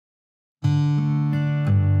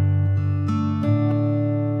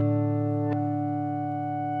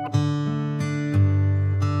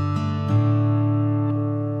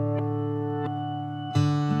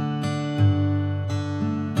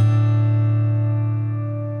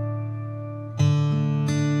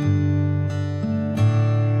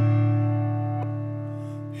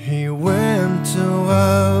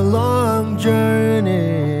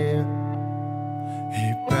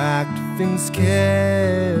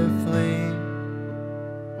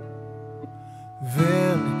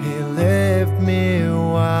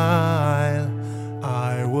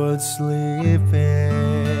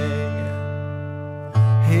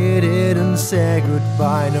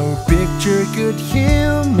could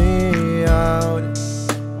hear me out.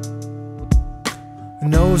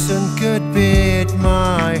 No sun could beat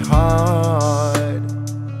my heart.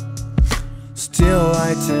 Still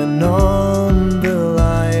I turn on the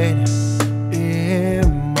light in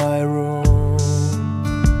my room.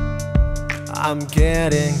 I'm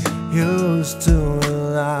getting used to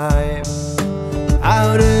life.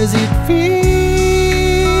 How does it feel?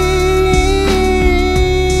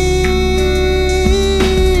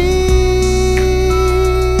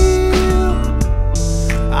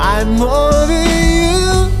 I'm over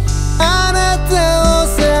you. あなたを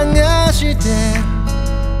探して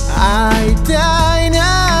会いたい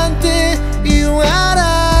なんて言わ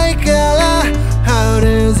ないから How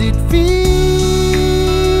does it feel?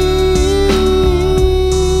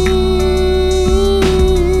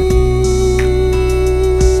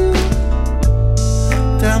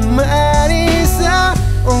 たまにさ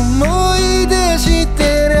思い出し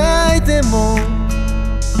て泣いても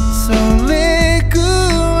それく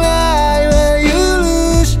らいは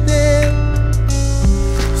許して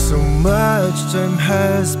So much time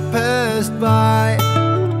has passed by.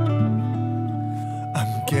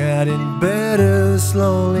 I'm getting better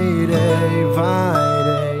slowly day by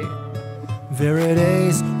day. There are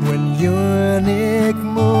days when your unique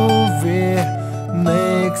movie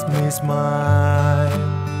makes me smile.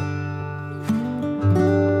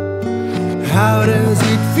 How does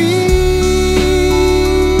it feel?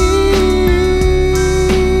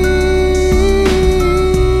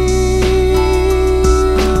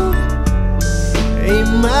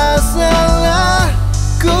 今さら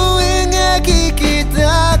声が聞き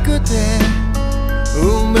たくて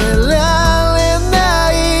埋められな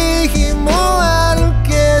い日もある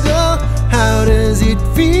けど How does it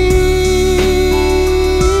feel?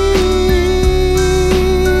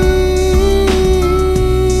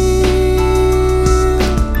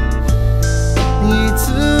 いつ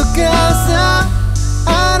かさあ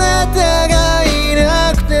なたがい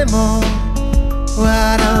なくても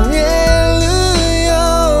笑える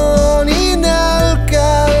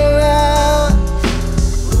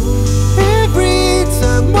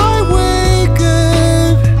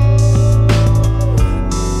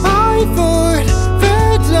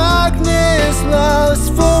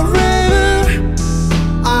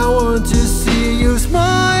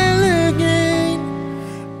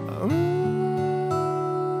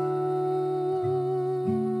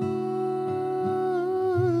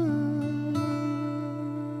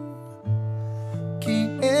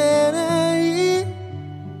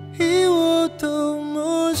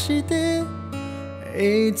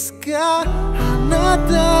いつかあな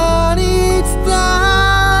たに伝え